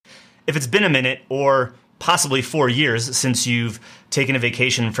if it's been a minute or possibly 4 years since you've taken a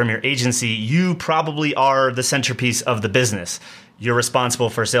vacation from your agency, you probably are the centerpiece of the business. You're responsible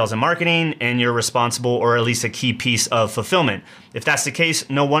for sales and marketing, and you're responsible, or at least a key piece of fulfillment. If that's the case,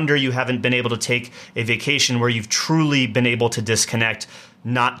 no wonder you haven't been able to take a vacation where you've truly been able to disconnect,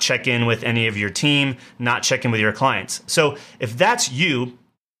 not check in with any of your team, not check in with your clients. So if that's you,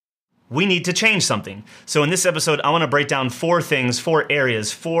 we need to change something. So in this episode, I want to break down 4 things, 4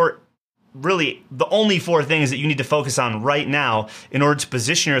 areas, really the only 4 things that you need to focus on right now in order to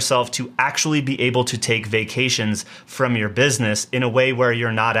position yourself to actually be able to take vacations from your business in a way where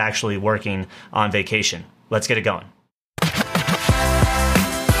you're not actually working on vacation. Let's get it going.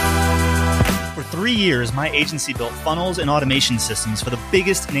 For 3 years, my agency built funnels and automation systems for the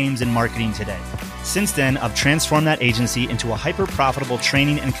biggest names in marketing today. Since then, I've transformed that agency into a hyper-profitable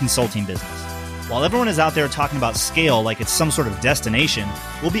training and consulting business. While everyone is out there talking about scale like it's some sort of destination,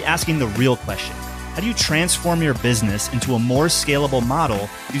 we'll be asking the real question. How do you transform your business into a more scalable model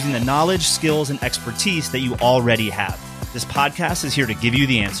using the knowledge, skills, and expertise that you already have? This podcast is here to give you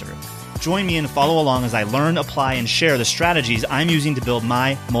the answer. Join me and follow along as I learn, apply, and share the strategies I'm using to build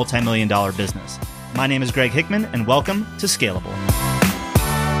my multi-million-dollar business. My name is Greg Hickman, and welcome to Scalable.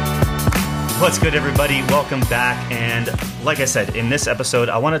 What's good, everybody? Welcome back. And like I said, in this episode,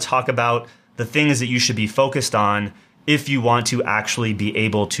 I want to talk about the things that you should be focused on if you want to actually be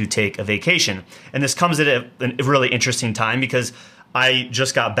able to take a vacation. And this comes at a really interesting time because I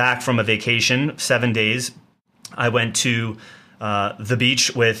just got back from a vacation, 7 days. I went to the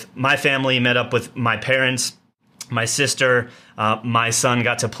beach with my family, met up with my parents, my sister. My son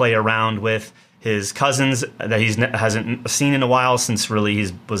got to play around with his cousins that he hasn't seen in a while since really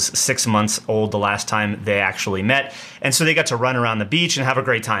he was 6 months old the last time they actually met. And so they got to run around the beach and have a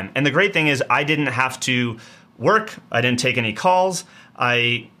great time. And the great thing is I didn't have to work. I didn't take any calls.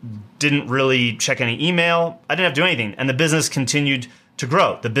 I didn't really check any email. I didn't have to do anything. And the business continued to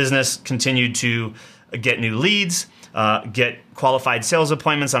grow. The business continued to get new leads, get qualified sales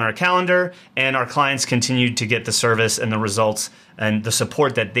appointments on our calendar, and our clients continued to get the service and the results and the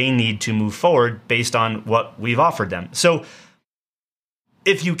support that they need to move forward based on what we've offered them. So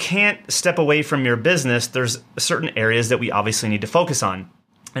if you can't step away from your business, there's certain areas that we obviously need to focus on.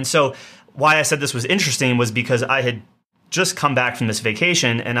 And so why I said this was interesting was because I had just come back from this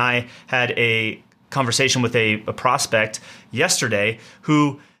vacation and I had a conversation with a prospect yesterday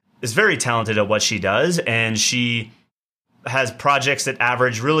who is very talented at what she does, and she has projects that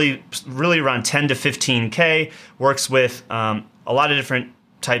average really around 10 to 15K, works with a lot of different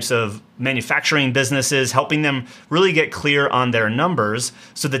types of manufacturing businesses, helping them really get clear on their numbers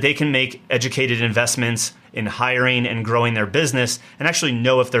so that they can make educated investments in hiring and growing their business and actually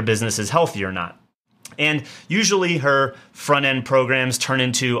know if their business is healthy or not. And usually her front-end programs turn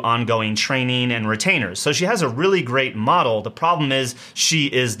into ongoing training and retainers. So she has a really great model. The problem is she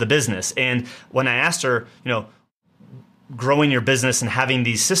is the business. And when I asked her, growing your business and having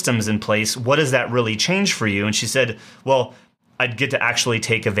these systems in place, what does that really change for you? And she said, well, I'd get to actually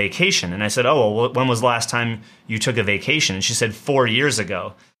take a vacation. And I said, oh, well, when was the last time you took a vacation? And she said, 4 years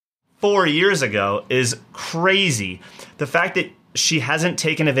ago. 4 years ago is crazy. The fact that she hasn't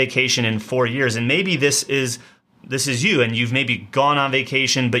taken a vacation in 4 years, and maybe this is you, and you've maybe gone on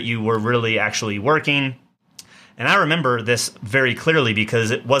vacation, but you were really actually working. And I remember this very clearly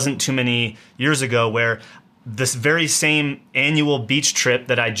because it wasn't too many years ago where this very same annual beach trip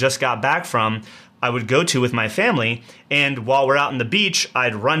that I just got back from, I would go to with my family. And while we're out on the beach,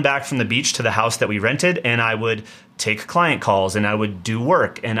 I'd run back from the beach to the house that we rented, and I would take client calls, and I would do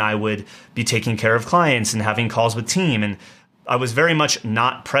work, and I would be taking care of clients and having calls with team. And I was very much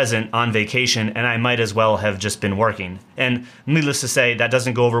not present on vacation, and I might as well have just been working. And needless to say, that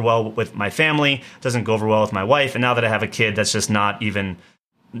doesn't go over well with my family, doesn't go over well with my wife. And now that I have a kid, that's just not even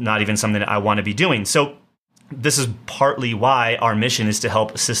something that I want to be doing. So this is partly why our mission is to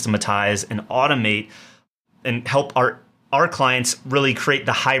help systematize and automate and help our clients really create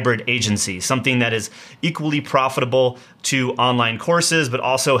the hybrid agency, something that is equally profitable to online courses, but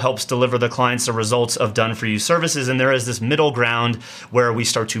also helps deliver the clients the results of done-for-you services. And there is this middle ground where we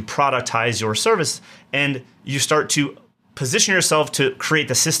start to productize your service, and you start to position yourself to create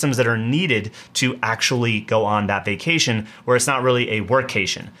the systems that are needed to actually go on that vacation where it's not really a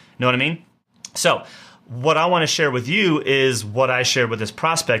workcation. Know what I mean? So what I want to share with you is what I shared with this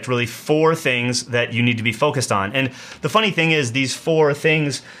prospect, really 4 things that you need to be focused on. And the funny thing is these 4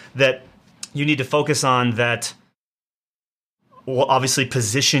 things that you need to focus on that will obviously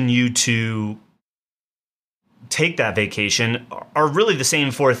position you to take that vacation are really the same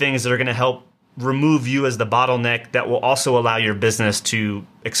 4 things that are going to help remove you as the bottleneck that will also allow your business to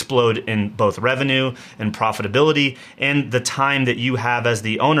explode in both revenue and profitability, and the time that you have as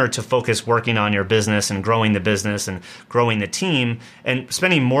the owner to focus working on your business and growing the business and growing the team and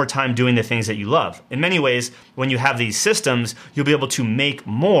spending more time doing the things that you love. In many ways, when you have these systems, you'll be able to make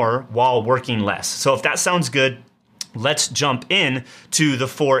more while working less. So if that sounds good, let's jump in to the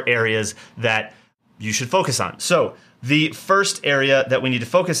 4 areas that you should focus on. So the first area that we need to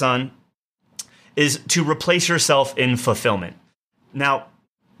focus on is to replace yourself in fulfillment. Now,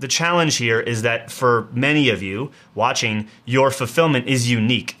 the challenge here is that for many of you watching, your fulfillment is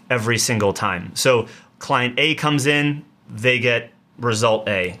unique every single time. So client A comes in, they get result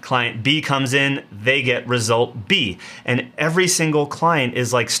A. Client B comes in, they get result B. And every single client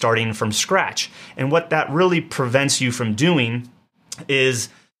is like starting from scratch. And what that really prevents you from doing is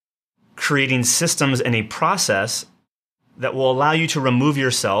creating systems and a process that will allow you to remove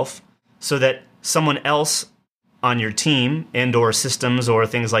yourself so that someone else on your team and or systems or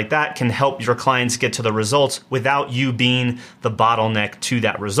things like that can help your clients get to the results without you being the bottleneck to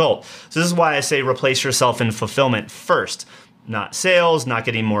that result. So this is why I say replace yourself in fulfillment first, not sales, not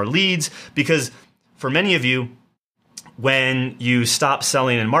getting more leads, because for many of you, when you stop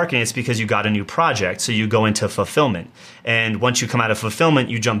selling and marketing, it's because you got a new project. So you go into fulfillment. And once you come out of fulfillment,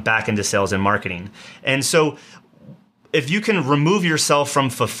 you jump back into sales and marketing. And so if you can remove yourself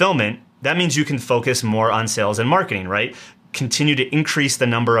from fulfillment, that means you can focus more on sales and marketing, right? Continue to increase the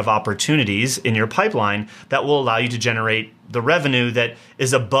number of opportunities in your pipeline that will allow you to generate the revenue that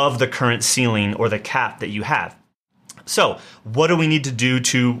is above the current ceiling or the cap that you have. So, what do we need to do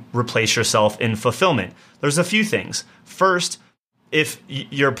to replace yourself in fulfillment? There's a few things. First, if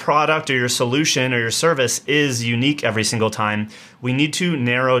your product or your solution or your service is unique every single time, we need to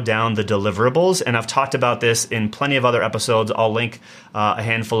narrow down the deliverables. And I've talked about this in plenty of other episodes. I'll link a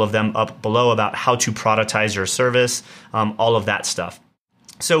handful of them up below about how to productize your service, all of that stuff.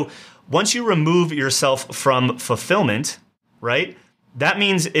 So once you remove yourself from fulfillment, right, that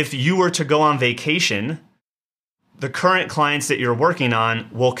means if you were to go on vacation, the current clients that you're working on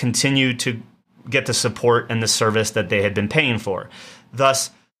will continue to get the support and the service that they had been paying for.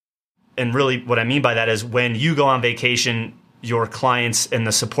 Thus, and really what I mean by that is when you go on vacation, your clients and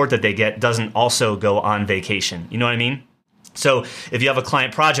the support that they get doesn't also go on vacation. You know what I mean? So if you have a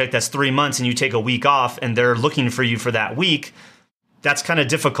client project that's 3 months and you take a week off and they're looking for you for that week, that's kind of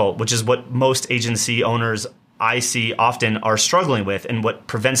difficult, which is what most agency owners I see often are struggling with and what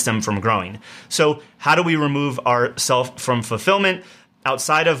prevents them from growing. So how do we remove ourselves from fulfillment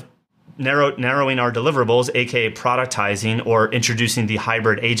outside of narrowing our deliverables, aka productizing or introducing the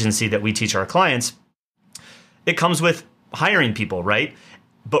hybrid agency that we teach our clients? It comes with hiring people, right?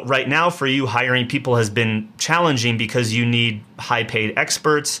 But right now for you, hiring people has been challenging because you need high paid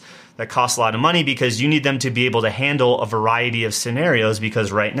experts that cost a lot of money because you need them to be able to handle a variety of scenarios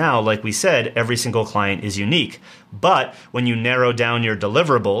because right now, like we said, every single client is unique. But when you narrow down your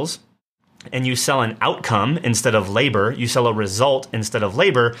deliverables, and you sell an outcome instead of labor, you sell a result instead of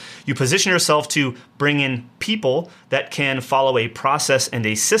labor, you position yourself to bring in people that can follow a process and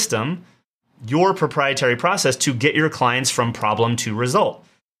a system, your proprietary process, to get your clients from problem to result.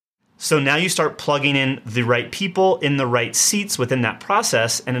 So now you start plugging in the right people in the right seats within that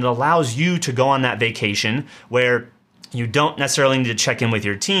process, and it allows you to go on that vacation where you don't necessarily need to check in with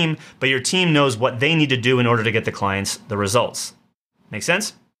your team, but your team knows what they need to do in order to get the clients the results. Make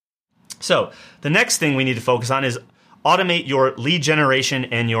sense? So the next thing we need to focus on is automate your lead generation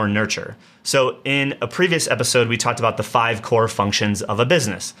and your nurture. So in a previous episode, we talked about the 5 core functions of a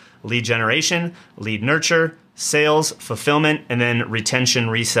business: lead generation, lead nurture, sales, fulfillment, and then retention,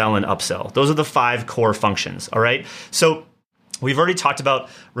 resell, and upsell. Those are the 5 core functions, all right? So we've already talked about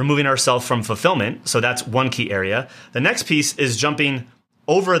removing ourselves from fulfillment. So that's one key area. The next piece is jumping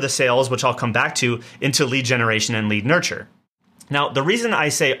over the sales, which I'll come back to, into lead generation and lead nurture. Now, the reason I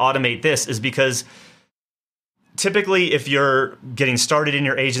say automate this is because typically if you're getting started in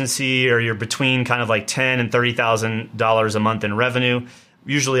your agency or you're between kind of like $10,000 and $30,000 a month in revenue,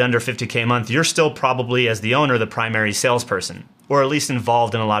 usually under $50K a month, you're still probably, as the owner, the primary salesperson, or at least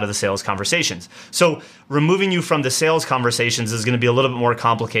involved in a lot of the sales conversations. So removing you from the sales conversations is going to be a little bit more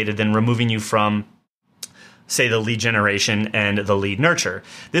complicated than removing you from, say, the lead generation and the lead nurture.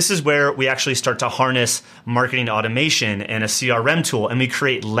 This is where we actually start to harness marketing automation and a CRM tool, and we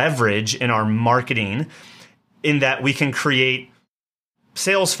create leverage in our marketing in that we can create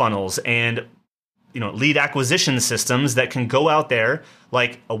sales funnels and lead acquisition systems that can go out there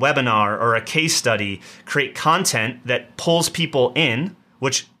like a webinar or a case study, create content that pulls people in,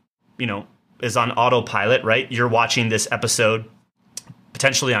 which is on autopilot, right? You're watching this episode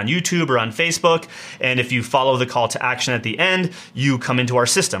potentially on YouTube or on Facebook. And if you follow the call to action at the end, you come into our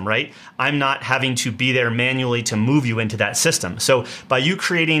system, right? I'm not having to be there manually to move you into that system. So by you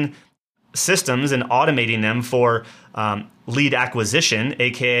creating systems and automating them for lead acquisition,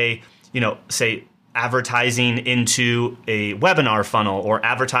 aka, say advertising into a webinar funnel or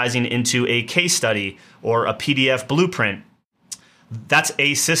advertising into a case study or a PDF blueprint, that's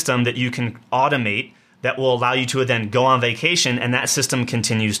a system that you can automate that will allow you to then go on vacation, and that system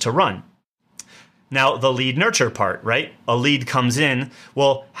continues to run. Now, the lead nurture part, right? A lead comes in.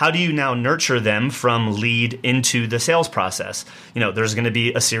 Well, how do you now nurture them from lead into the sales process? There's going to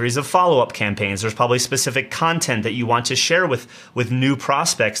be a series of follow-up campaigns. There's probably specific content that you want to share with new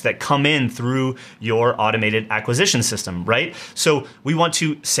prospects that come in through your automated acquisition system, right? So we want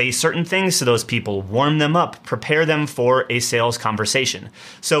to say certain things to those people, warm them up, prepare them for a sales conversation.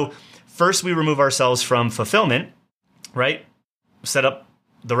 So first, we remove ourselves from fulfillment, right? Set up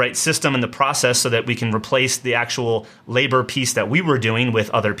the right system and the process so that we can replace the actual labor piece that we were doing with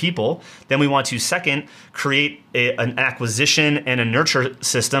other people. Then we want to, second, create an acquisition and a nurture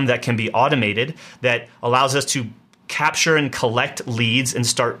system that can be automated that allows us to capture and collect leads and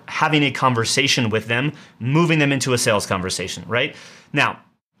start having a conversation with them, moving them into a sales conversation, right? Now,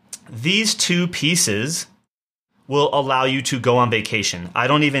 these two pieces will allow you to go on vacation. I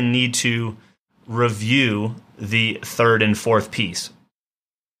don't even need to review the third and fourth piece.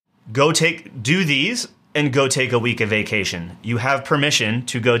 Do these and go take a week of vacation. You have permission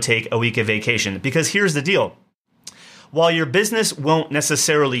to go take a week of vacation, because here's the deal. While your business won't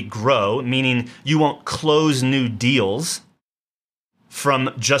necessarily grow, meaning you won't close new deals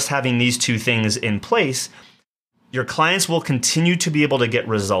from just having these two things in place, your clients will continue to be able to get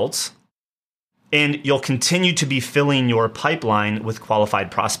results, and you'll continue to be filling your pipeline with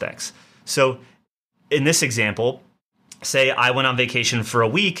qualified prospects. So in this example, say I went on vacation for a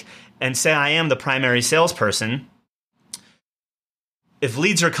week, and say I am the primary salesperson. If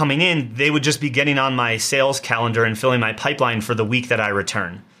leads are coming in, they would just be getting on my sales calendar and filling my pipeline for the week that I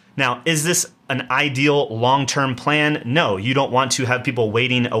return. Now, is this an ideal long-term plan? No, you don't want to have people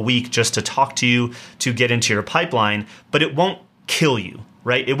waiting a week just to talk to you to get into your pipeline, but it won't kill you,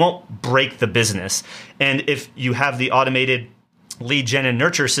 right? It won't break the business. And if you have the automated lead gen and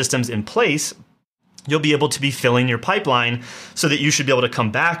nurture systems in place, you'll be able to be filling your pipeline so that you should be able to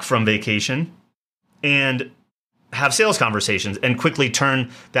come back from vacation and have sales conversations and quickly turn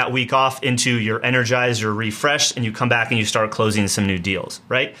that week off into you're energized, you're refreshed, and you come back and you start closing some new deals,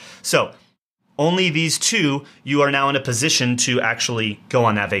 right? So only these two, you are now in a position to actually go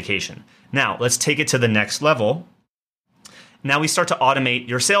on that vacation. Now, let's take it to the next level. Now we start to automate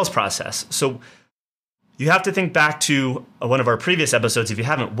your sales process. So you have to think back to one of our previous episodes. If you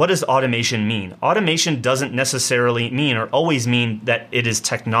haven't, what does automation mean? Automation doesn't necessarily mean or always mean that it is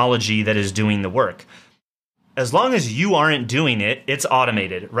technology that is doing the work. As long as you aren't doing it, it's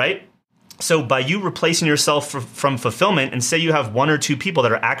automated, right? So by you replacing yourself from fulfillment, and say you have one or two people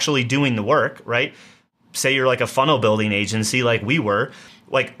that are actually doing the work, right? Say you're like a funnel building agency like we were.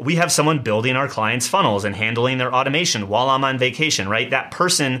 Like we have someone building our clients' funnels and handling their automation while I'm on vacation, right? That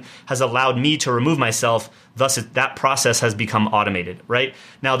person has allowed me to remove myself. Thus, that process has become automated, right?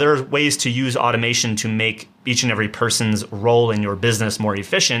 Now, there are ways to use automation to make each and every person's role in your business more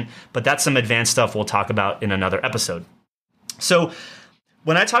efficient, but that's some advanced stuff we'll talk about in another episode. So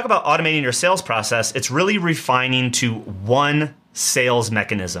when I talk about automating your sales process, it's really refining to one sales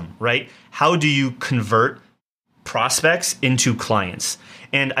mechanism, right? How do you convert prospects into clients?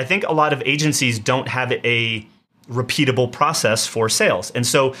 And I think a lot of agencies don't have a repeatable process for sales. And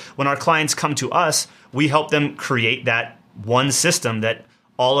so when our clients come to us, we help them create that one system that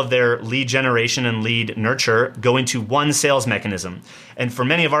all of their lead generation and lead nurture go into one sales mechanism. And for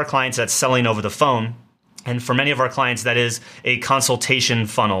many of our clients, that's selling over the phone. And for many of our clients, that is a consultation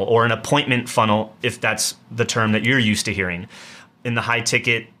funnel or an appointment funnel, if that's the term that you're used to hearing. In the high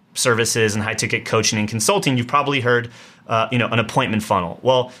ticket services and high ticket coaching and consulting, you've probably heard an appointment funnel.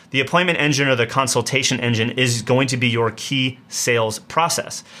 Well, the appointment engine or the consultation engine is going to be your key sales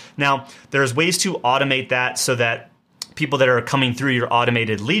process. Now, there's ways to automate that so that people that are coming through your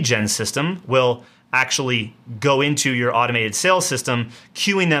automated lead gen system will actually go into your automated sales system,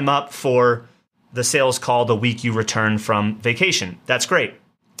 queuing them up for the sales call the week you return from vacation. That's great.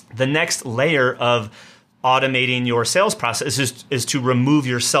 The next layer of automating your sales process is to remove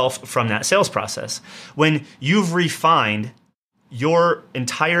yourself from that sales process. When you've refined your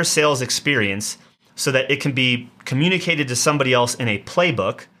entire sales experience so that it can be communicated to somebody else in a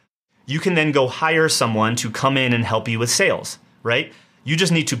playbook, you can then go hire someone to come in and help you with sales, right? You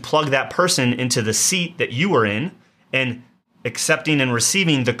just need to plug that person into the seat that you were in and accepting and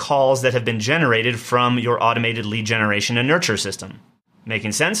receiving the calls that have been generated from your automated lead generation and nurture system.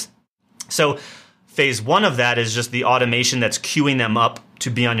 Making sense? So phase one of that is just the automation that's queuing them up to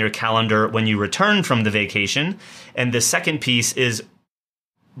be on your calendar when you return from the vacation. And the second piece is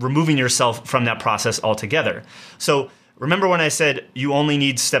removing yourself from that process altogether. So remember when I said you only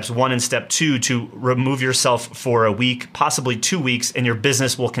need steps 1 and step 2 to remove yourself for a week, possibly 2 weeks, and your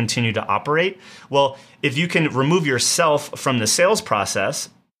business will continue to operate? Well, if you can remove yourself from the sales process,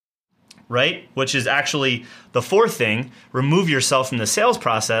 right, which is actually the fourth thing, remove yourself from the sales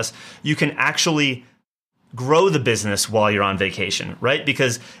process, you can actually grow the business while you're on vacation, right?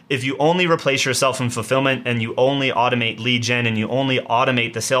 Because if you only replace yourself in fulfillment and you only automate lead gen and you only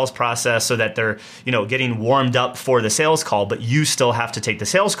automate the sales process so that they're, getting warmed up for the sales call, but you still have to take the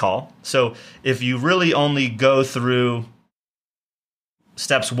sales call. So if you really only go through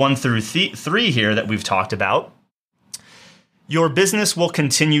steps 1 through 3 here that we've talked about, your business will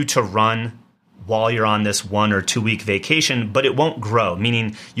continue to run while you're on this 1 or 2 week vacation, but it won't grow,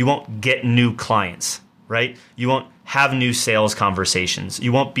 meaning you won't get new clients. Right? You won't have new sales conversations.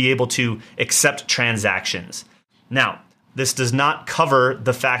 You won't be able to accept transactions. Now, this does not cover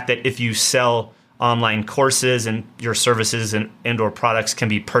the fact that if you sell online courses and your services and or products can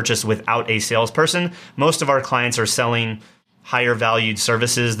be purchased without a salesperson. Most of our clients are selling higher valued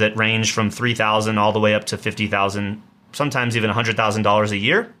services that range from $3,000 all the way up to $50,000, sometimes even $100,000 a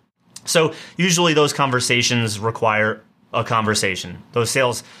year. So usually those conversations require a conversation. Those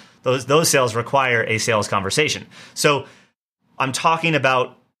sales require a sales conversation. So I'm talking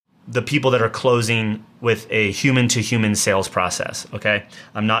about the people that are closing with a human-to-human sales process, okay?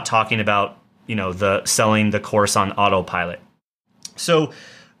 I'm not talking about, the selling the course on autopilot. So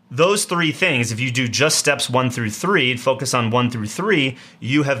those 3 things, if you do just steps 1 through 3, focus on 1 through 3,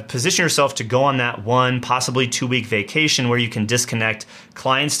 you have positioned yourself to go on that 1, possibly 2 week vacation where you can disconnect.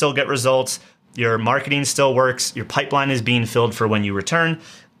 Clients still get results. Your marketing still works. Your pipeline is being filled for when you return.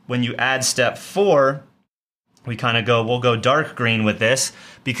 When you add step 4, we'll go dark green with this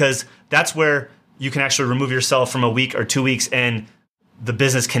because that's where you can actually remove yourself from a week or 2 weeks and the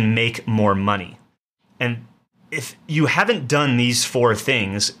business can make more money. And if you haven't done these 4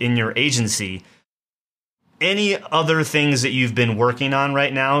 things in your agency, any other things that you've been working on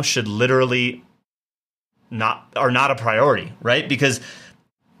right now should literally not a priority, right? Because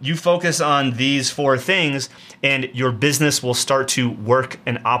you focus on these 4 things and your business will start to work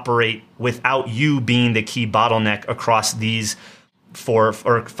and operate without you being the key bottleneck across these 4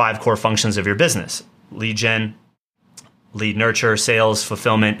 or 5 core functions of your business: lead gen, lead nurture, sales,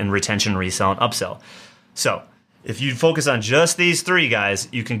 fulfillment, and retention, resell, and upsell. So if you focus on just these 3 guys,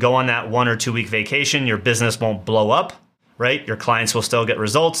 you can go on that 1 or 2 week vacation. Your business won't blow up, right? Your clients will still get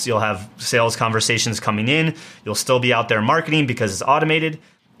results. You'll have sales conversations coming in. You'll still be out there marketing because it's automated.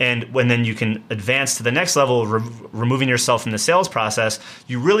 And then you can advance to the next level, removing yourself from the sales process,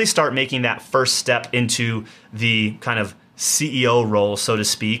 you really start making that first step into the kind of CEO role, so to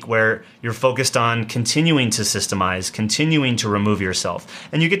speak, where you're focused on continuing to systemize, continuing to remove yourself.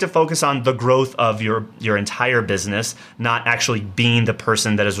 And you get to focus on the growth of your entire business, not actually being the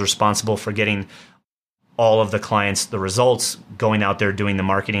person that is responsible for getting all of the clients the results, going out there, doing the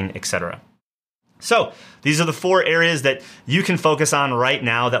marketing, etc. So these are the 4 areas that you can focus on right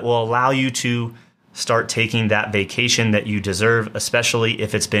now that will allow you to start taking that vacation that you deserve, especially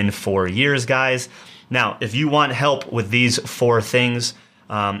if it's been 4 years, guys. Now, if you want help with these 4 things,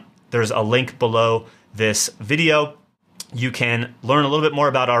 there's a link below this video. You can learn a little bit more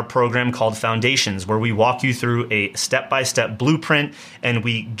about our program called Foundations, where we walk you through a step-by-step blueprint and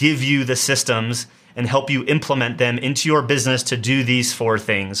we give you the systems and help you implement them into your business to do these 4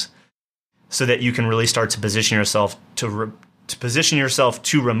 things, so that you can really start to position yourself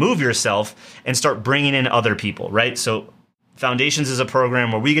to remove yourself and start bringing in other people, right? So Foundations is a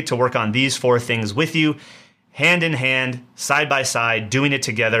program where we get to work on these 4 things with you, hand in hand, side by side, doing it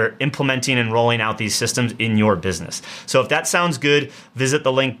together, implementing and rolling out these systems in your business. So if that sounds good, visit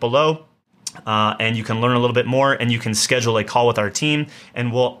the link below and you can learn a little bit more and you can schedule a call with our team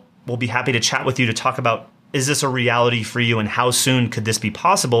and we'll be happy to chat with you to talk about, is this a reality for you and how soon could this be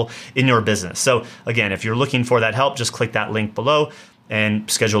possible in your business? So again, if you're looking for that help, just click that link below and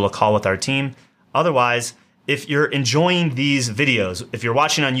schedule a call with our team. Otherwise, if you're enjoying these videos, if you're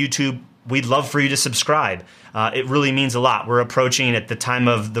watching on YouTube, we'd love for you to subscribe. It really means a lot. We're approaching, at the time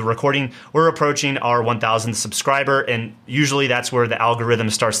of the recording, we're approaching our 1,000th subscriber, and usually that's where the algorithm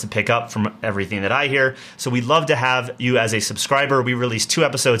starts to pick up from everything that I hear. So we'd love to have you as a subscriber. We release 2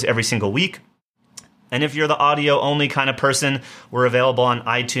 episodes every single week. And if you're the audio only kind of person, we're available on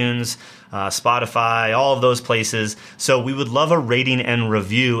iTunes, Spotify, all of those places. So we would love a rating and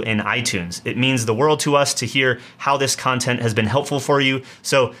review in iTunes. It means the world to us to hear how this content has been helpful for you.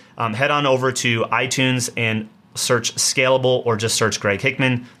 So head on over to iTunes and search Scalable or just search Greg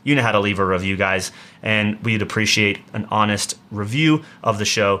Hickman. You know how to leave a review, guys. And we'd appreciate an honest review of the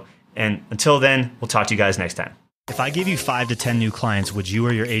show. And until then, we'll talk to you guys next time. If I gave you 5 to 10 new clients, would you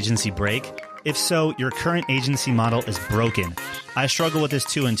or your agency break? If so, your current agency model is broken. I struggled with this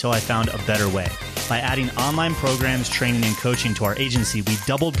too until I found a better way. By adding online programs, training, and coaching to our agency, we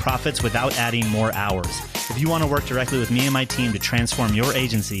doubled profits without adding more hours. If you want to work directly with me and my team to transform your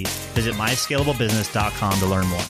agency, visit myscalablebusiness.com to learn more.